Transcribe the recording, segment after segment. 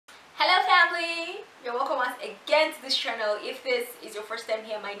You're welcome once again to this channel. If this is your first time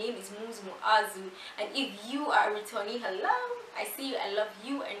here, my name is Muzu Muazu, and if you are returning, hello, I see you, I love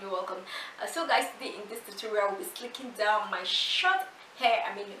you, and you're welcome. So guys, today in this tutorial we'll be slicking down my short hair.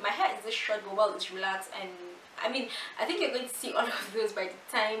 I mean, my hair is this short but well it's relaxed, and I think you're going to see all of those by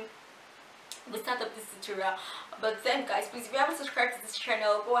the time we start up this tutorial. But then guys, please, if you haven't subscribed to this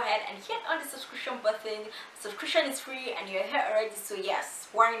channel, go ahead and hit on the subscription button. Subscription is free and you're here already, so yes,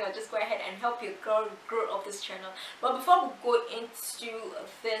 why not just go ahead and help your girl grow up this channel. But before we go into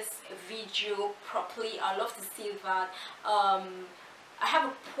this video properly, I'd love to say that I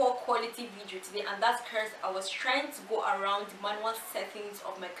have a poor quality video today, and that's because I was trying to go around the manual settings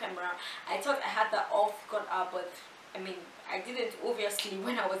of my camera. I thought I had that all figured out, but I didn't. Obviously,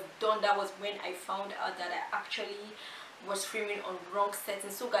 when I was done, that was when I found out that I actually was filming on wrong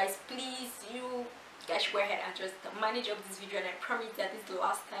settings. So guys, please, you guys should go ahead and just manage up this video, and I promise that this is the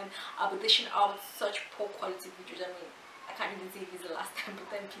last time I'll be dishing out such poor quality videos. I can't even say this is the last time, but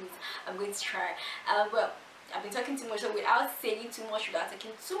then please, I'm going to try. Well, I've been talking too much, so without saying too much, without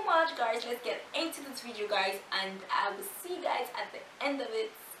talking too much, guys, let's get into this video, guys, and I will see you guys at the end of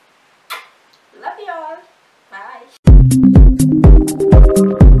it. Love y'all. Bye.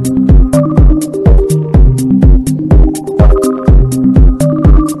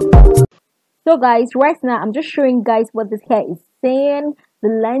 So guys, right now I'm just showing guys what this hair is saying. The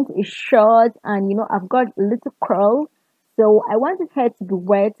length is short, and I've got a little curl. So I want this hair to be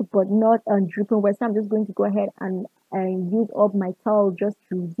wet but not dripping wet. So I'm just going to go ahead and use up my towel just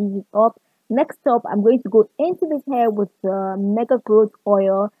to use it up. Next up, I'm going to go into this hair with the Mega Growth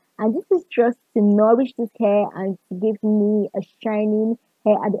Oil. And this is just to nourish this hair and to give me a shining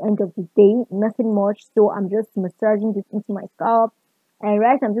hair at the end of the day. Nothing much. So I'm just massaging this into my scalp. And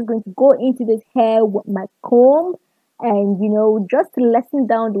right, I'm just going to go into this hair with my comb and, just to lessen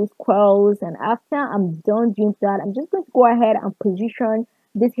down those curls. And after I'm done doing that, I'm just going to go ahead and position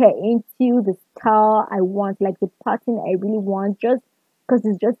this hair into the style I want, like the pattern I really want, just because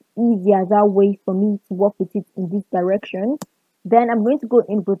it's just easier that way for me to work with it in this direction. Then I'm going to go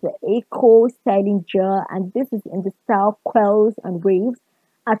in with the Eco Styling Gel, and this is in the style Curls and Waves.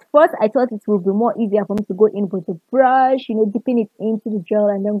 At first, I thought it would be more easier for me to go in with the brush, dipping it into the gel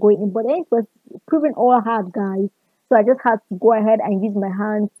and then going in. But then it was proving all hard, guys. So I just had to go ahead and use my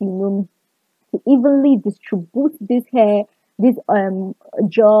hands, to evenly distribute this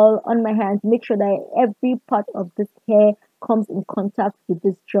gel on my hands. Make sure that every part of this hair comes in contact with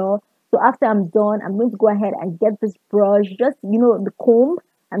this gel. So after I'm done, I'm going to go ahead and get this brush, just, the comb.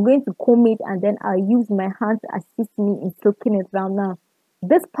 I'm going to comb it, and then I'll use my hand to assist me in soaking it down. Now,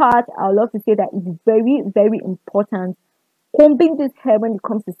 this part, I would love to say that it's very, very important. Combing this hair when it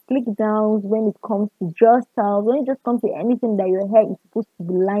comes to slick downs, when it comes to gel styles, when it just comes to anything that your hair is supposed to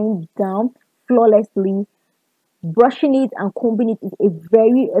be lying down flawlessly, brushing it and combing it is a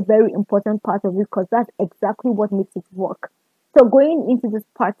very important part of it, because that's exactly what makes it work. So going into this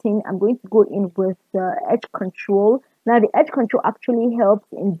pattern, I'm going to go in with the edge control. Now the edge control actually helps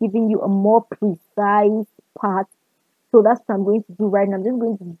in giving you a more precise part. So that's what I'm going to do right now. I'm just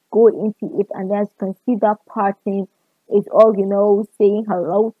going to go into it, and as you can see, that pattern is all, saying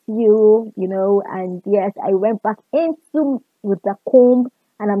hello to you, and yes, I went back into with the comb,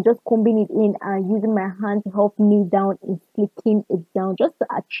 and I'm just combing it in and using my hand to help me down in slicking it down, just to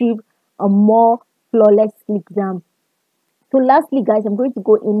achieve a more flawless slick down. So lastly, guys, I'm going to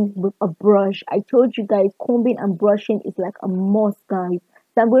go in with a brush. I told you guys, combing and brushing is like a must, guys.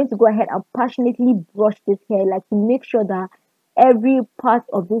 So I'm going to go ahead and passionately brush this hair, like to make sure that every part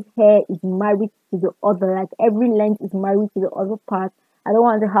of this hair is married to the other, like every length is married to the other part. I don't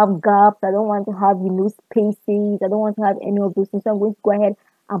want to have gaps. I don't want to have, spaces. I don't want to have any of those things. So I'm going to go ahead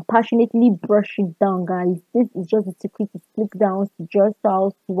and passionately brush it down, guys. This is just a secret to slick downs, to gel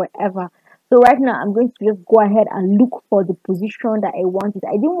styles, to whatever. So right now, I'm going to just go ahead and look for the position that I wanted.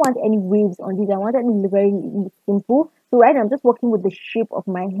 I didn't want any waves on this. I wanted it very simple. So right now, I'm just working with the shape of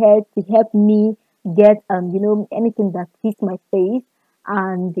my head to help me get, anything that fits my face.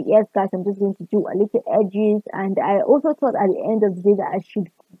 And yes, guys, I'm just going to do a little edges. And I also thought at the end of the day that I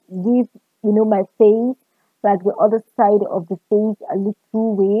should give, my face, like the other side of the face, a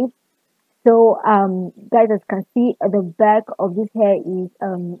little wave. So guys, as you can see, the back of this hair is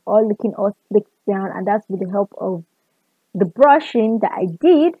all looking all slicked down, and that's with the help of the brushing that I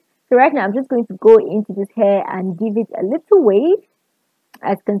did. So right now I'm just going to go into this hair and give it a little wave.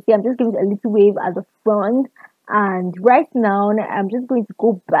 As you can see, I'm just giving it a little wave at the front, and right now I'm just going to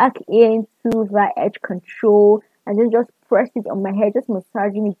go back into that edge control and then just press it on my hair, just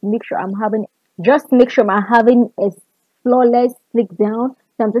massaging it to make sure I'm having a flawless slick down.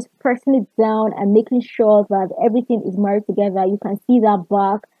 So I'm just pressing it down and making sure that everything is married together. You can see that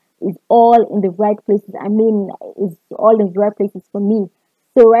back is all in the right places. I mean, it's all in the right places for me.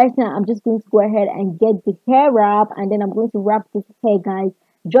 So right now, I'm just going to go ahead and get the hair wrap, and then I'm going to wrap this hair, guys.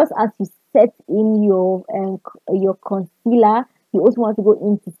 Just as you set in your concealer, you also want to go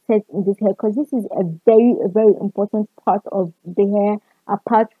in to set in this hair, because this is a very important part of the hair.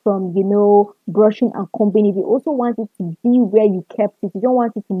 Apart from brushing and combing it, you also want it to be where you kept it. You don't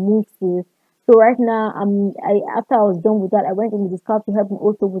want it to move, sis. So right now, after I was done with that, I went into the scalp to help me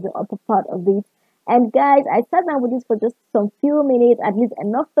also with the upper part of it. And guys, I sat down with this for just some few minutes, at least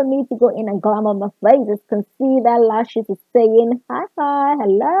enough for me to go in and glamour my face. As you can see, that lashes is saying hi, hi,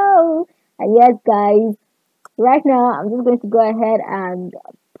 hello. And yes, guys, right now I'm just going to go ahead and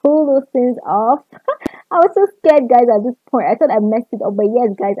pull those things off. I was so scared, guys, at this point. I thought I messed it up, but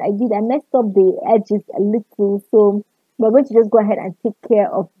yes, guys, I did. I messed up the edges a little, so we're going to just go ahead and take care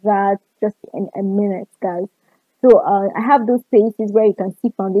of that just in a minute, guys. So I have those places where you can see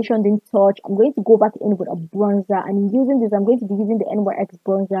foundation didn't touch. I'm going to go back in with a bronzer, and using this, I'm going to be using the NYX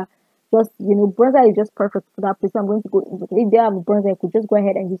bronzer. Just bronzer is just perfect for that place. So I'm going to go in with it. If they have a bronzer, I could just go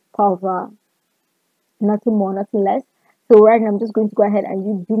ahead and use powder, nothing more, nothing less. So right now I'm just going to go ahead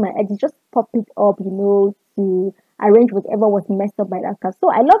and do my edges, just pop it up, to arrange whatever was messed up by that stuff.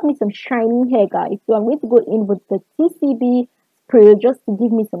 So I love me some shining hair, guys. So I'm going to go in with the TCB spray just to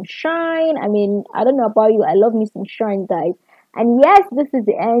give me some shine. I mean, I don't know about you, I love me some shine, guys. And yes, this is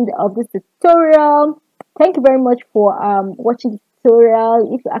the end of this tutorial. Thank you very much for watching the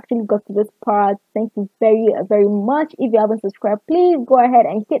tutorial. If you actually got to this part, thank you very very much. If you haven't subscribed, please go ahead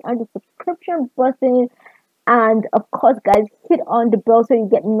and hit on the subscription button, and of course, guys, hit on the bell so you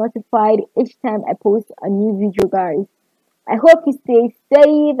get notified each time I post a new video, guys. I hope you stay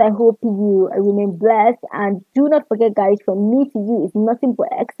safe. I hope you remain blessed. And do not forget, guys, from me to you is nothing but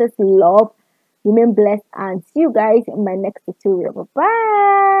excess love. Remain blessed and see you guys in my next tutorial. Bye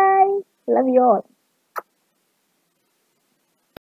bye. Love you all.